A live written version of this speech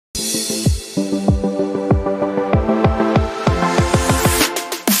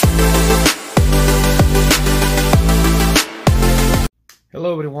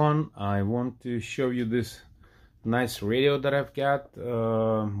want to show you this nice radio that I've got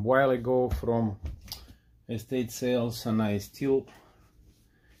a while ago from estate sales, and I still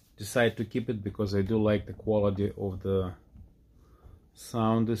decide to keep it because I do like the quality of the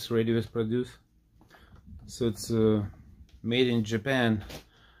sound this radio is produced. So it's made in Japan,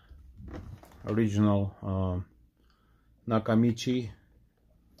 original Nakamichi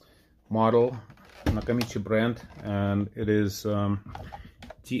model, Nakamichi brand, and it is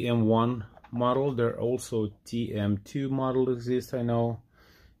TM1 model. There are also TM2 model exists, I know.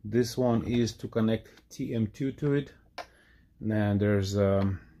 This one is to connect TM2 to it, and there's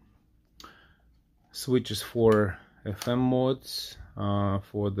switches for FM modes,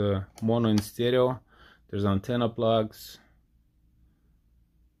 for the mono and stereo. There's antenna plugs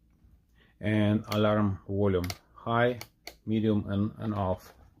and alarm volume, high, medium, and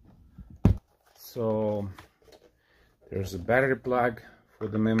off. So there's a battery plug for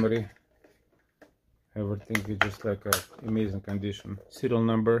the memory. Everything is just like a amazing condition. Serial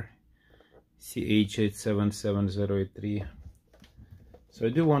number CH877083. So I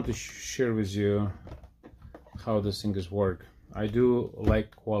do want to share with you how this thing is work. I do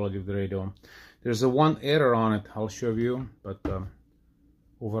like the quality of the radio. There's a one error on it, I'll show you, but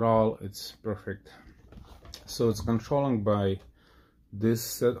overall it's perfect. So it's controlling by this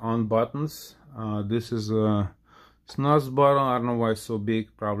set on buttons. This is a snooze button. I don't know why it's so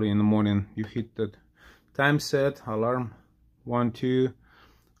big. Probably in the morning you hit that time set, alarm 1, 2,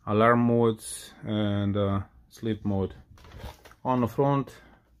 alarm modes, and sleep mode. On the front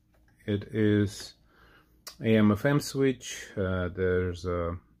it is AM FM switch. There's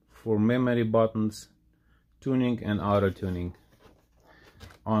 4 memory buttons, tuning and auto tuning.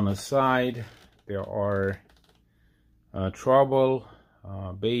 On the side there are treble,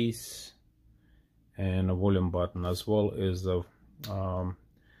 bass, and a volume button, as well as the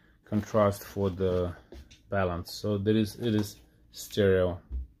contrast for the balance. So it is stereo.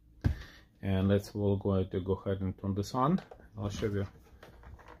 And we'll go ahead and turn this on. I'll show you,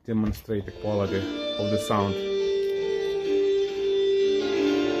 demonstrate the quality of the sound.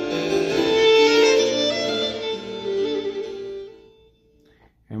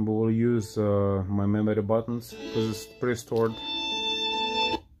 And we will use my memory buttons because it's pre-stored.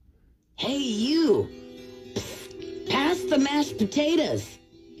 Hey you! Pass the mashed potatoes!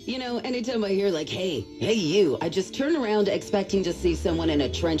 You know, anytime I hear like, hey you, I just turn around expecting to see someone in a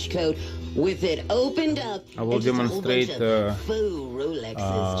trench coat with it opened up. I will demonstrate faux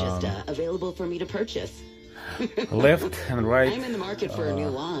Rolexes just available for me to purchase. Left and right. I'm in the market for a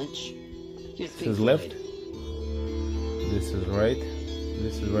new watch. This is left. This is right.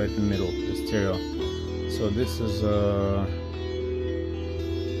 This is right in the middle, the stereo. So this is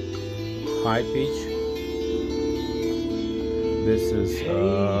high pitch. This is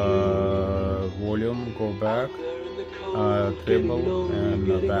volume, go back, treble, and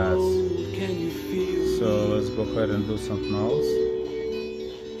bass. So let's go ahead and do something else.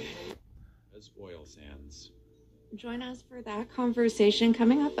 As oil sands. Join us for that conversation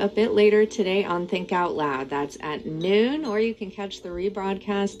coming up a bit later today on Think Out Loud. That's at noon, or you can catch the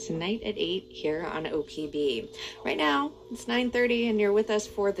rebroadcast tonight at 8 here on OPB. Right now, it's 9:30 and you're with us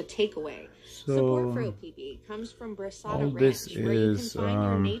for The Takeaway. So support for OPB comes from Brasada Ranch, where you can find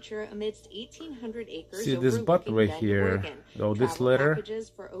your nature amidst 1,800 acres. See this button right here, though, this letter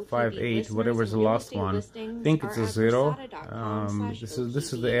 58, whatever is the last one, I think it's a 0. This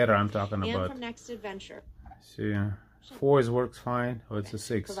is the error I'm talking about. From Next Adventure. See, 4 works fine. Oh, it's a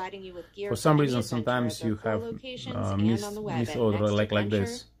 6. For some reason, sometimes you have misorder like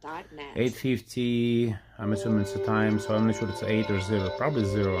this. 850. I'm assuming it's a time, so I'm not sure it's 8 or 0. Probably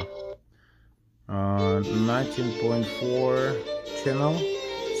 0. 19.4 channel.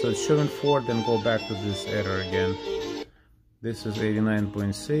 So it's showing 4. Then go back to this error again. This is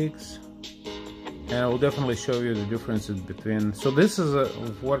 89.6. And I will definitely show you the differences between. So this is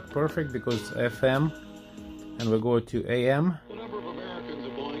work perfect because it's FM. And we go to AM.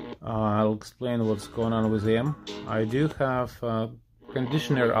 I'll explain what's going on with AM. I do have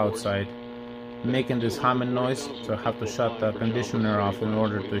conditioner outside making this humming noise, so I have to shut the conditioner off in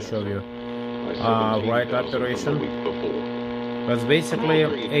order to show you right operation. But basically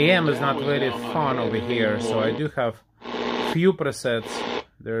AM is not very fun over here, so I do have few presets.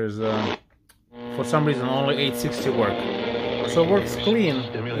 There's for some reason only 860 work. So it works clean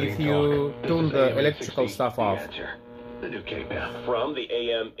if you tune the electrical stuff off. From the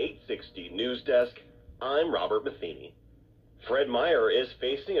AM 860 news desk, I'm Robert Matheny. Fred Meyer is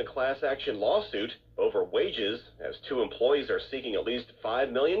facing a class action lawsuit over wages as 2 employees are seeking at least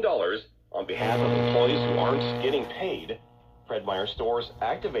 $5 million on behalf of employees who aren't getting paid. Fred Meyer stores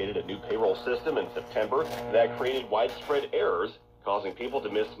activated a new payroll system in September that created widespread errors, causing people to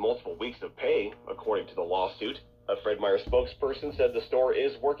miss multiple weeks of pay, according to the lawsuit. A Fred Meyer spokesperson said the store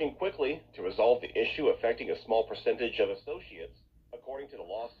is working quickly to resolve the issue affecting a small percentage of associates. According to the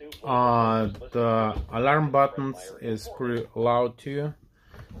lawsuit, the alarm buttons is pretty loud too.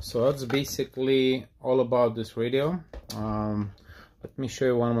 So that's basically all about this radio. Let me show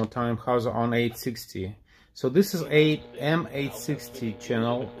you one more time how's it on 860. So this is M860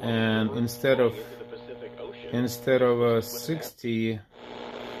 channel, and instead of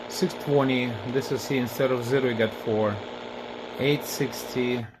 620, this is, see, instead of 0 you got 4.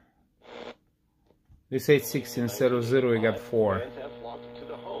 860. This 860 instead of 0 you got 4.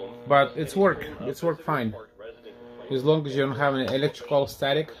 But it's work fine. As long as you don't have any electrical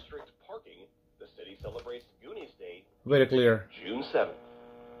static. Very clear. June 7th.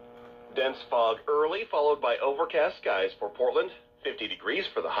 Dense fog early, followed by overcast skies for Portland. 50 degrees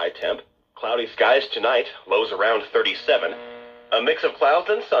for the high temp. Cloudy skies tonight, lows around 37. A mix of clouds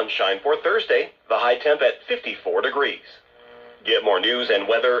and sunshine for Thursday, the high temp at 54 degrees. Get more news and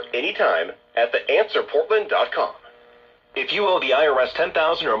weather anytime at theanswerportland.com. If you owe the IRS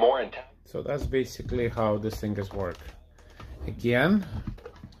 $10,000 or more in tax. So that's basically how this thing is work. Again,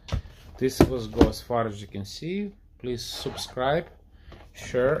 this was go as far as you can see. Please subscribe,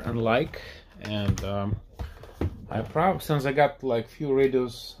 share, and like. And I probably, since I got like few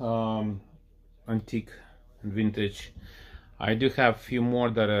radios, antique and vintage, I do have a few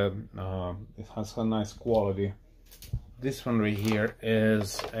more that it has a nice quality. This one right here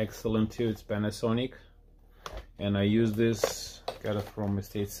is excellent too. It's Panasonic, and I use this, got it from the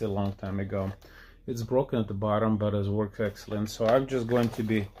States a long time ago. It's broken at the bottom, but it works excellent. So I'm just going to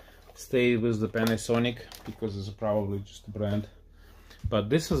be stay with the Panasonic because it's probably just a brand. But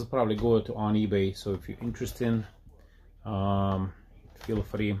this is probably go to on eBay. So if you're interested, feel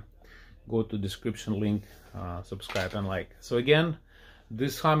free, go to description link, subscribe and like. So again,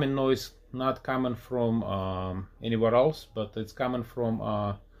 this humming noise not coming from anywhere else, but it's coming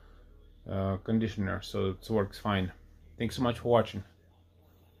from conditioner, so it works fine. Thanks so much for watching.